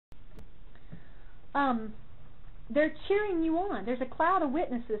they're cheering you on. There's a cloud of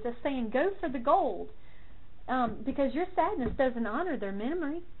witnesses that's saying, go for the gold, because your sadness doesn't honor their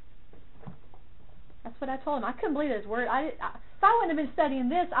memory. That's what I told him. I couldn't believe his word. If I wouldn't have been studying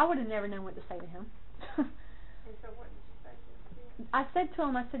this, I would have never known what to say to him. And so what did you say to him? I said to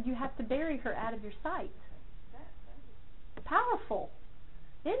him, you have to bury her out of your sight. That's powerful,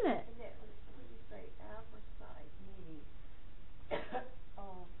 isn't it? And that, when you say out of sight, meaning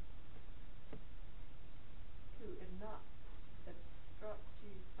to not obstruct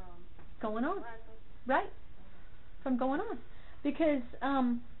you from going on, right? From going on, because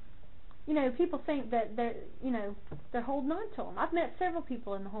people think that they're holding on to them. I've met several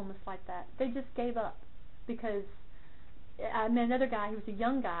people in the homeless like that. They just gave up because I met another guy who was a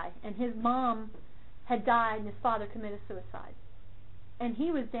young guy, and his mom had died and his father committed suicide. And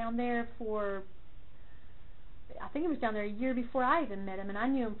he was down there I think he was down there a year before I even met him, and I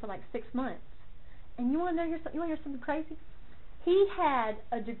knew him for like 6 months. And you want to hear something crazy? He had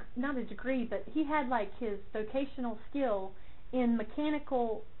not a degree, but he had like his vocational skill in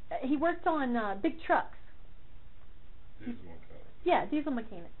mechanical. He worked on big trucks. Diesel mechanic. Yeah, diesel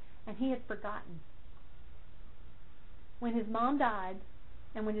mechanic. And he had forgotten. When his mom died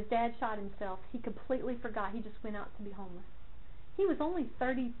and when his dad shot himself, he completely forgot. He just went out to be homeless. He was only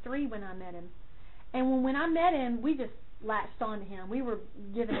 33 when I met him. And when I met him, we just latched on to him. We were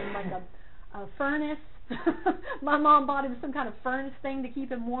giving him like a furnace. My mom bought him some kind of furnace thing to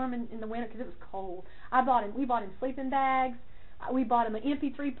keep him warm in the winter because it was cold. We bought him sleeping bags. We bought him an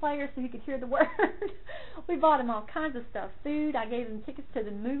MP3 player so he could hear the word. We bought him all kinds of stuff. Food. I gave him tickets to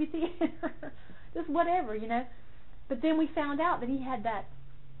the movie theater. Just whatever, But then we found out that he had that.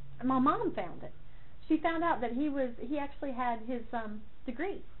 My mom found it. She found out that he actually had his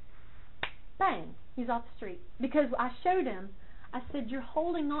degree. Bang. He's off the street. Because I showed him. I said, you're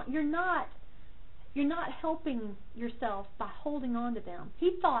holding on. You're not helping yourself by holding on to them.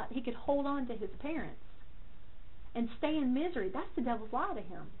 He thought he could hold on to his parents and stay in misery. That's the devil's lie to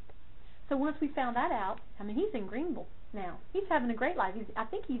him. So once we found that out, he's in Greenville now. He's having a great life. I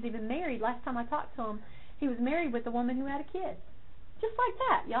think he's even married. Last time I talked to him, he was married with a woman who had a kid. Just like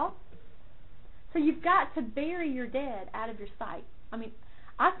that, y'all. So you've got to bury your dead out of your sight.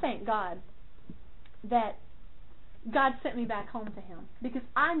 I thank God that God sent me back home to him, because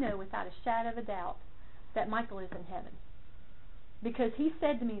I know without a shadow of a doubt that Michael is in heaven. Because he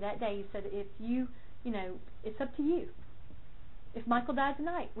said to me that day, he said, if you, it's up to you. If Michael died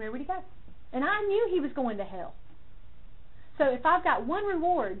tonight, where would he go? And I knew he was going to hell. So if I've got one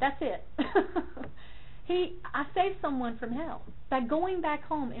reward, that's it. I saved someone from hell by going back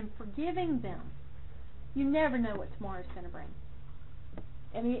home and forgiving them. You never know what tomorrow's going to bring.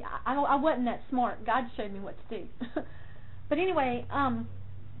 I wasn't that smart. God showed me what to do. But anyway,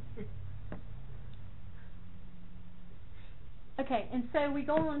 okay, and so we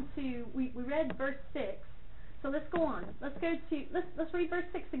go on to we read verse 6. So let's go on. Let's read verse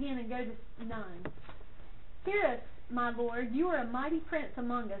 6 again and go to 9. Hear us, my Lord, you are a mighty prince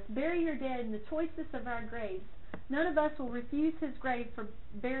among us. Bury your dead in the choicest of our graves. None of us will refuse his grave for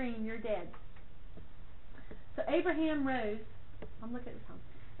burying your dead. So Abraham rose, I'm looking at this home,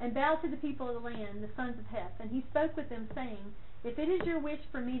 and bowed to the people of the land, the sons of Heth. And he spoke with them, saying, if it is your wish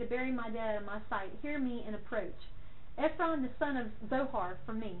for me to bury my dead in my sight, hear me and approach. Ephron the son of Zohar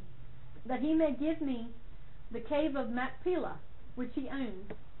for me, that he may give me the cave of Machpelah, which he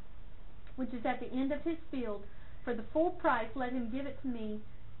owns, which is at the end of his field. For the full price, let him give it to me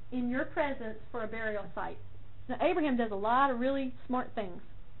in your presence for a burial site. Now, Abraham does a lot of really smart things.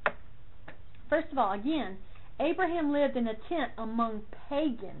 First of all, again, Abraham lived in a tent among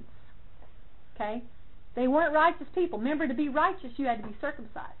pagans. Okay? They weren't righteous people. Remember, to be righteous, you had to be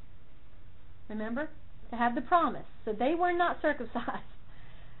circumcised. Remember? To have the promise. So they were not circumcised.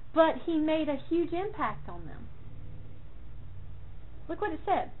 But he made a huge impact on them. Look what it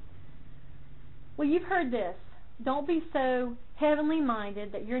said. Well, you've heard this. Don't be so heavenly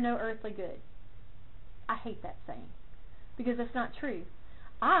minded that you're no earthly good. I hate that saying, because it's not true.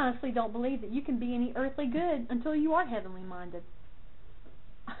 I honestly don't believe that you can be any earthly good until you are heavenly minded.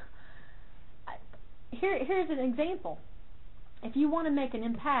 Here's an example. If you want to make an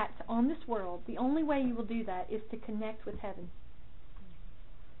impact on this world, the only way you will do that is to connect with heaven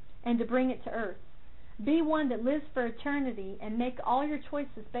and to bring it to earth. Be one that lives for eternity and make all your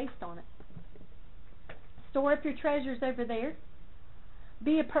choices based on it. Store up your treasures over there.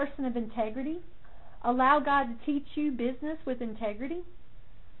 Be a person of integrity. Allow God to teach you business with integrity.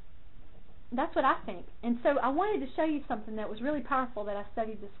 That's what I think. And so I wanted to show you something that was really powerful that I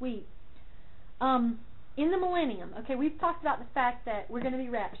studied this week. In the millennium, okay, we've talked about the fact that we're going to be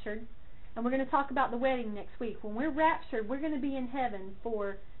raptured, And we're going to talk about the wedding next week. When we're raptured, we're going to be in heaven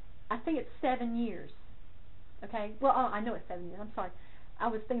for, I think it's 7 years. Okay? Well, I know it's 7 years. I'm sorry. I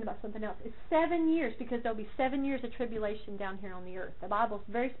was thinking about something else. It's 7 years because there'll be 7 years of tribulation down here on the earth. The Bible's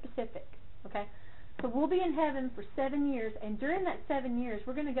very specific. Okay? So we'll be in heaven for 7 years, and during that 7 years,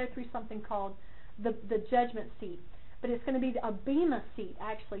 we're going to go through something called the judgment seat. But it's going to be a bema seat,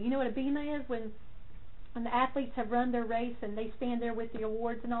 actually. You know what a bema is? When the athletes have run their race and they stand there with the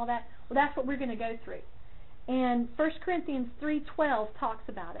awards and all that. Well, that's what we're going to go through. And 1 Corinthians 3:12 talks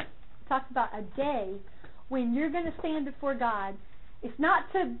about it. It talks about a day when you're going to stand before God. It's not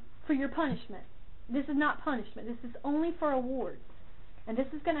for your punishment. This is not punishment. This is only for awards. And this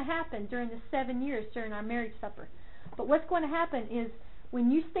is going to happen during the 7 years during our marriage supper. But what's going to happen is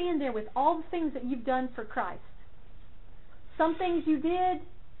when you stand there with all the things that you've done for Christ, some things you did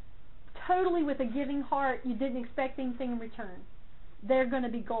totally with a giving heart, you didn't expect anything in return. They're going to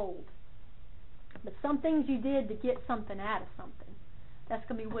be gold. But some things you did to get something out of something, that's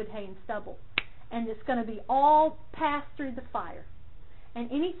going to be wood, hay, and stubble. And it's going to be all passed through the fire. And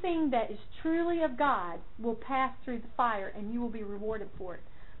anything that is truly of God will pass through the fire, and you will be rewarded for it.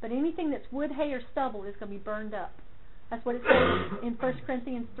 But anything that's wood, hay, or stubble is going to be burned up. That's what it says in 1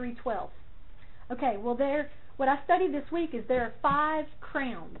 Corinthians 3:12. Okay, well, what I studied this week is there are 5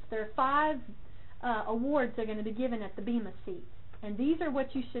 crowns. There are 5 awards that are going to be given at the bema seat. And these are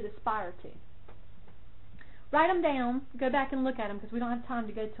what you should aspire to. Write them down. Go back and look at them because we don't have time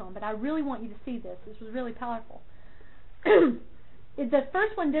to go to them. But I really want you to see this. This was really powerful. The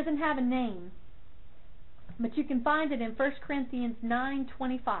first one doesn't have a name, but you can find it in 1 Corinthians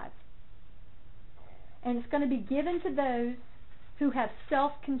 9:25. And it's going to be given to those who have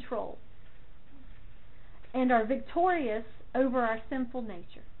self-control and are victorious over our sinful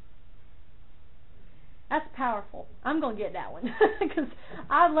nature. That's powerful. I'm going to get that one because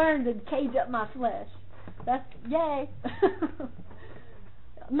I learned to cage up my flesh. That's yay.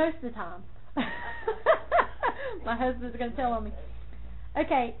 Most of the time. My husband's going to tell on me.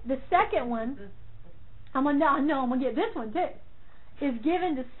 Okay, the second one, I'm going to get this one too, is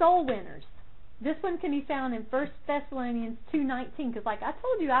given to soul winners. This one can be found in 1 Thessalonians 2:19 because like I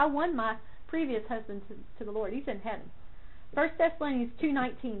told you, I won my previous husband to the Lord. He's in heaven. 1 Thessalonians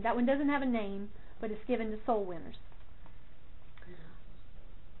 2:19. That one doesn't have a name, but it's given to soul winners.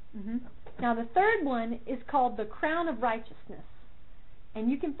 Now the third one is called the crown of righteousness. And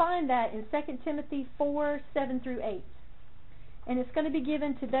you can find that in 2 Timothy 4:7-8. And it's going to be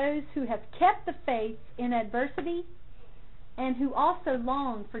given to those who have kept the faith in adversity and who also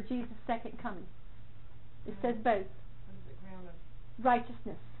long for Jesus' second coming. It says both.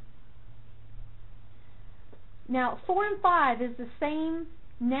 Righteousness. Now 4 and 5 is the same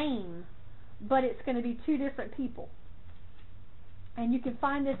name, but it's going to be 2 different people. And you can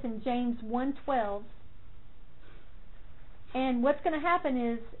find this in James 1:12. And what's going to happen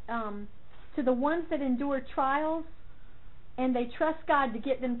is to the ones that endure trials and they trust God to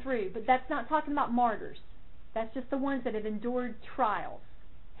get them through. But that's not talking about martyrs. That's just the ones that have endured trials.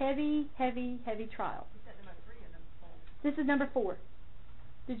 Heavy, heavy, heavy trials. Is that number 3 or number 4? This is number 4.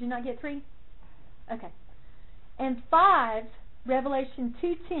 Did you not get 3? Okay. And 5, Revelation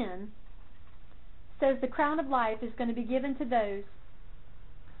 2:10, says the crown of life is going to be given to those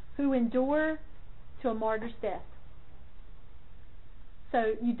who endure to a martyr's death.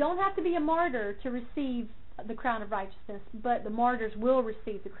 So you don't have to be a martyr to receive the crown of righteousness, but the martyrs will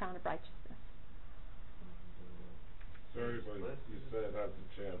receive the crown of righteousness. So everybody, you said has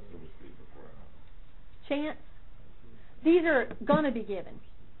a chance to receive the crown. Chance? These are going to be given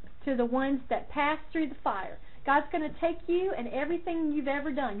to the ones that pass through the fire. God's going to take you and everything you've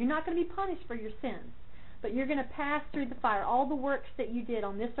ever done. You're not going to be punished for your sins, but you're going to pass through the fire. All the works that you did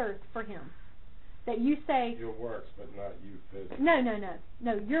on this earth for Him. That you say... Your works, but not you physically.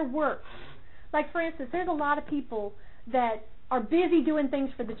 No, your works. Like, for instance, there's a lot of people that are busy doing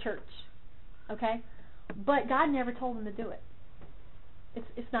things for the church. Okay? But God never told them to do it.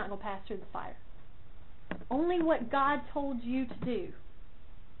 It's not going to pass through the fire. Only what God told you to do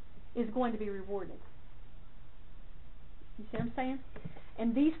is going to be rewarded. You see what I'm saying?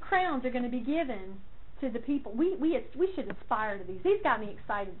 And these crowns are going to be given to the people. We should aspire to these. These got me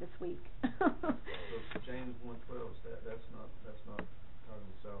excited this week. So James 1:12, that's not talking about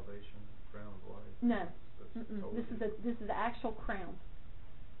salvation, crown of life. No. Totally This is the actual crown.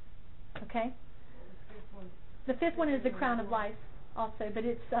 Okay? The fifth one is the crown of life also, but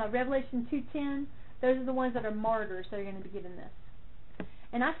it's Revelation 2:10. Those are the ones that are martyrs that are going to be given this.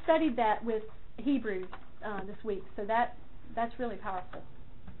 And I studied that with Hebrews this week, so that's really powerful.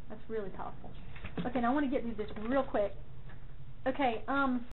 That's really powerful. Okay, now I want to get through this real quick. Okay,